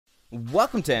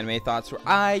Welcome to Anime Thoughts, where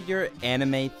I, your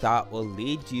anime thought, will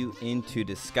lead you into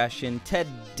discussion.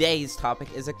 Today's topic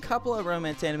is a couple of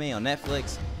romance anime on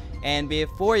Netflix, and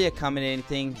before you comment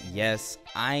anything, yes,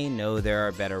 I know there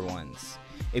are better ones.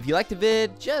 If you like the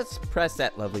vid, just press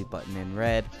that lovely button in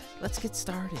red. Let's get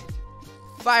started.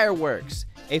 Fireworks.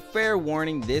 A fair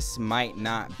warning, this might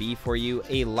not be for you.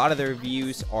 A lot of the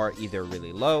reviews are either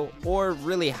really low or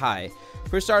really high.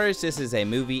 For starters, this is a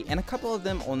movie, and a couple of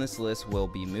them on this list will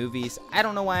be movies. I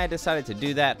don't know why I decided to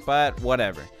do that, but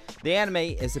whatever. The anime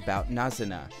is about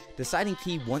Nazuna, deciding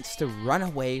he wants to run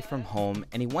away from home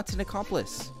and he wants an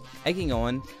accomplice, egging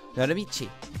on Norimichi.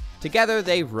 Together,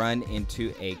 they run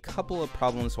into a couple of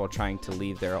problems while trying to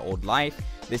leave their old life.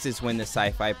 This is when the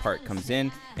sci-fi part comes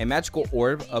in. A magical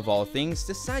orb, of all things,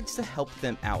 decides to help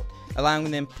them out, allowing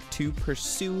them to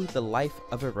pursue the life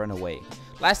of a runaway.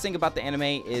 Last thing about the anime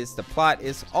is the plot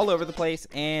is all over the place,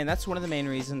 and that's one of the main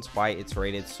reasons why it's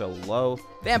rated so low.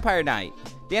 Vampire Knight.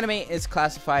 The anime is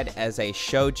classified as a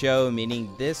shoujo,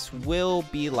 meaning this will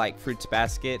be like Fruits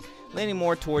Basket, leaning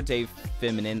more towards a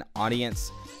feminine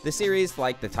audience. The series,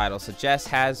 like the title suggests,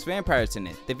 has vampires in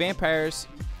it. The vampires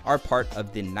are part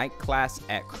of the night class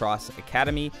at Cross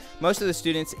Academy. Most of the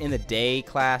students in the day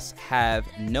class have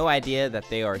no idea that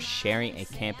they are sharing a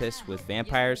campus with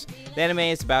vampires. The anime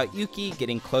is about Yuki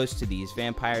getting close to these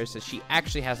vampires that she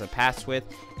actually has a past with,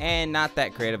 and not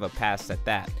that great of a past at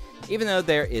that. Even though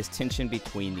there is tension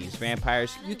between these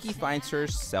vampires, Yuki finds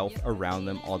herself around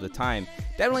them all the time.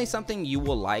 Definitely something you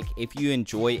will like if you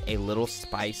enjoy a little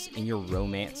spice in your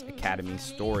Romance Academy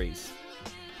stories.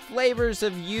 Flavors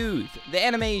of Youth. The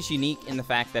anime is unique in the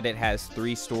fact that it has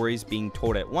 3 stories being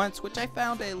told at once, which I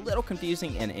found a little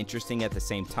confusing and interesting at the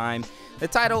same time. The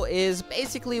title is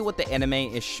basically what the anime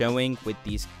is showing with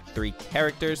these 3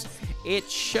 characters.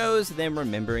 It shows them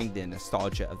remembering the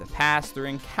nostalgia of the past through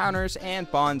encounters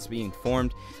and bonds being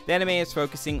formed. The anime is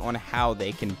focusing on how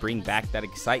they can bring back that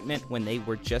excitement when they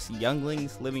were just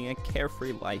younglings living a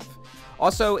carefree life.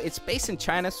 Also, it's based in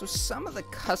China, so some of the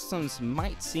customs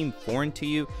might seem foreign to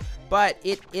you, but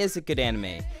it is a good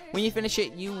anime. When you finish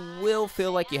it, you will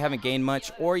feel like you haven't gained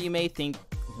much, or you may think,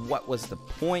 what was the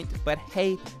point? But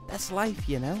hey, that's life,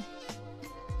 you know?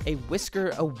 A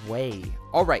Whisker Away.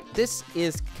 Alright, this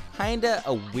is kinda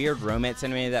a weird romance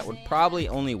anime that would probably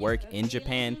only work in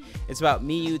Japan. It's about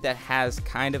Miyu that has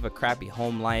kind of a crappy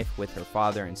home life with her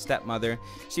father and stepmother.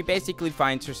 She basically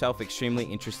finds herself extremely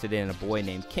interested in a boy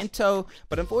named Kento,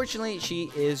 but unfortunately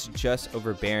she is just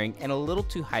overbearing and a little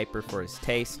too hyper for his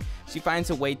taste. She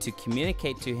finds a way to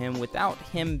communicate to him without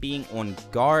him being on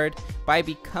guard by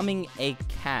becoming a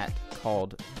cat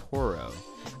called Toro.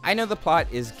 I know the plot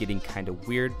is getting kinda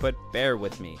weird, but bear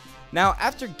with me. Now,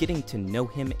 after getting to know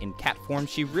him in cat form,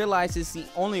 she realizes the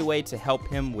only way to help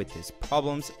him with his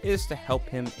problems is to help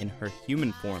him in her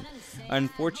human form.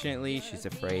 Unfortunately, she's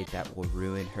afraid that will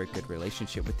ruin her good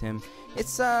relationship with him.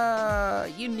 It's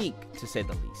unique to say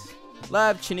the least.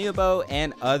 Love, Chinobo,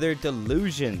 and Other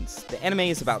Delusions. The anime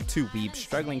is about 2 weebs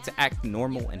struggling to act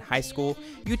normal in high school.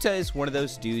 Yuta is one of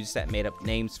those dudes that made up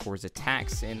names for his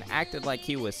attacks and acted like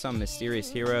he was some mysterious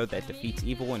hero that defeats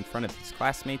evil in front of his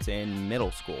classmates in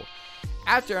middle school.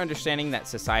 After understanding that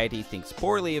society thinks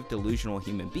poorly of delusional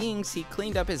human beings, he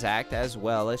cleaned up his act as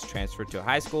well as transferred to a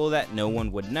high school that no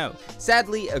one would know.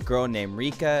 Sadly, a girl named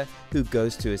Rika, who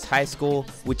goes to his high school,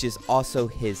 which is also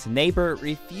his neighbor,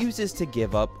 refuses to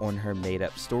give up on her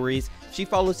made-up stories. She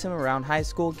follows him around high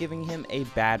school, giving him a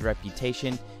bad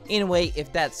reputation. Anyway,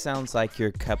 if that sounds like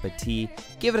your cup of tea,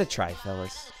 give it a try,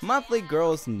 fellas. Monthly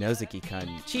Girls Nozuki-kun.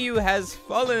 Chiyu has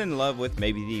fallen in love with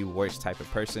maybe the worst type of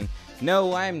person.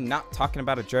 No, I'm not talking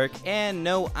about a jerk, and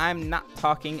no, I'm not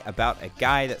talking about a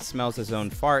guy that smells his own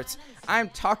farts. I'm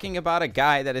talking about a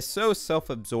guy that is so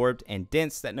self-absorbed and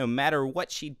dense that no matter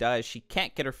what she does, she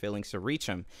can't get her feelings to reach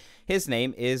him. His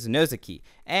name is Nozuki,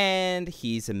 and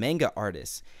he's a manga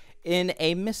artist. In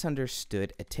a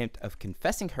misunderstood attempt of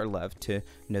confessing her love to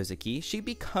Nozuki, she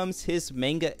becomes his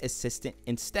manga assistant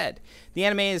instead. The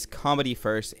anime is comedy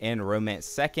first and romance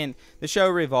second. The show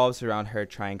revolves around her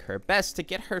trying her best to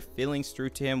get her feelings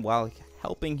through to him while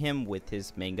helping him with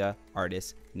his manga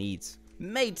artist needs.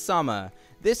 Maid-sama.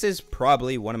 This is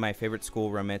probably one of my favorite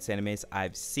school romance animes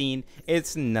I've seen.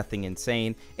 It's nothing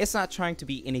insane. It's not trying to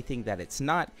be anything that it's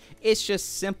not. It's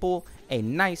just simple, a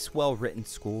nice, well-written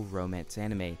school romance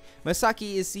anime.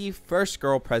 Masaki is the first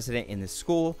girl president in the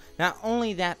school. Not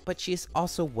only that, but she is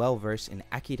also well-versed in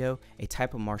Aikido, a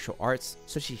type of martial arts,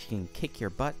 so she can kick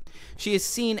your butt. She is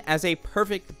seen as a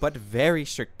perfect but very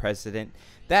strict president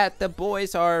that the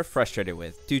boys are frustrated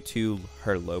with. Due to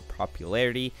her low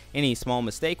popularity, any small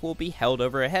mistake will be held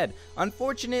over her head.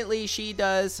 Unfortunately, she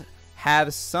does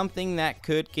have something that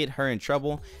could get her in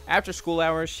trouble. After school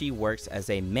hours, she works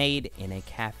as a maid in a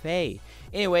cafe.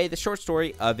 Anyway, the short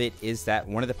story of it is that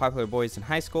one of the popular boys in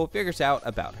high school figures out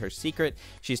about her secret.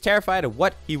 She's terrified of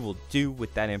what he will do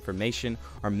with that information,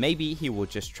 or maybe he will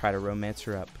just try to romance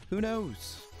her up. Who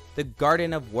knows? The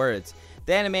Garden of Words.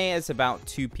 The anime is about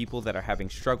two people that are having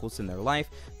struggles in their life.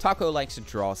 Tako likes to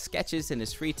draw sketches in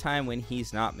his free time when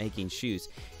he's not making shoes.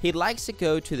 He likes to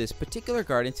go to this particular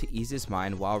garden to ease his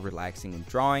mind while relaxing and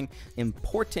drawing.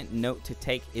 Important note to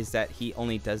take is that he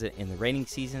only does it in the rainy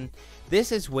season.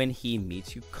 This is when he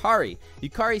meets Yukari.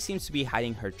 Yukari seems to be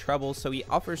hiding her troubles, so he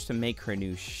offers to make her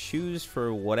new shoes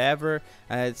for whatever.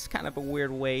 It's kind of a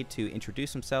weird way to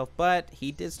introduce himself, but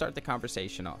he did start the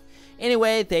conversation off.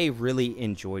 Anyway, they really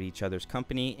enjoyed each other's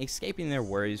company, escaping their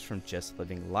worries from just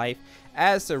living life.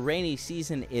 As the rainy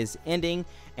season is ending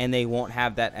and they won't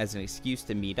have that as an excuse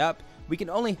to meet up, we can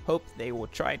only hope they will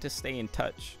try to stay in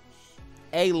touch.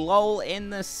 A lull in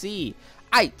the sea.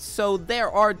 Aight, so there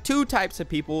are two types of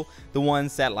people, the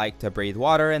ones that like to breathe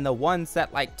water and the ones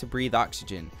that like to breathe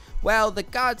oxygen. Well, the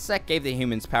gods that gave the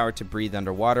humans power to breathe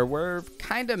underwater were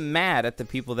kinda mad at the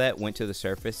people that went to the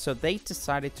surface, so they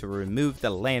decided to remove the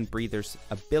land breathers'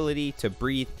 ability to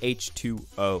breathe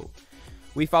H2O.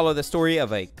 We follow the story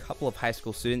of a couple of high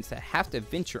school students that have to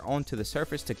venture onto the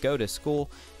surface to go to school.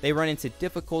 They run into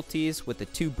difficulties with the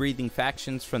two breathing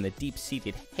factions from the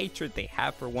deep-seated hatred they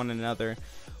have for one another.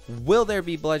 Will there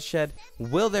be bloodshed?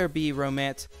 Will there be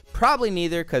romance? Probably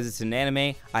neither, because it's an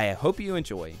anime. I hope you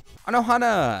enjoy.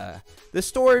 Anohana! The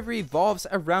story revolves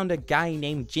around a guy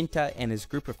named Jinta and his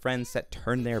group of friends that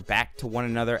turn their back to one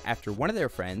another after one of their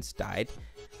friends died,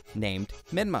 named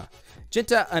Minma.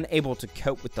 Jinta, unable to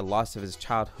cope with the loss of his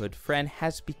childhood friend,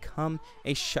 has become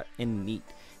a shut-in NEET.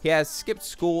 He has skipped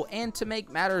school, and to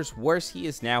make matters worse, he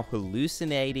is now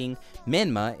hallucinating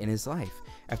Minma in his life.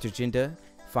 After Jinta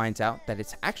finds out that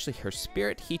it's actually her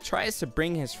spirit, he tries to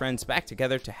bring his friends back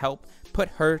together to help put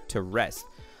her to rest.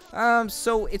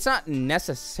 So it's not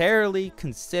necessarily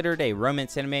considered a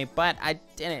romance anime, but I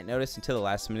didn't notice until the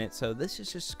last minute, so this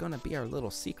is just gonna be our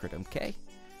little secret, okay?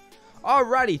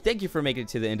 Alrighty, thank you for making it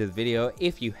to the end of the video.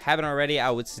 If you haven't already, I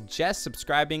would suggest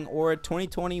subscribing, or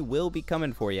 2020 will be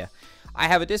coming for you. I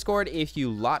have a Discord if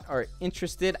you lot are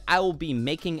interested. I will be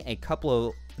making a couple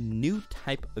of new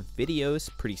type of videos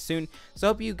pretty soon, so I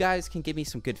hope you guys can give me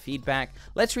some good feedback.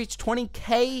 Let's reach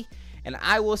 20K, and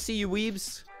I will see you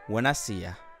weebs when I see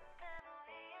ya.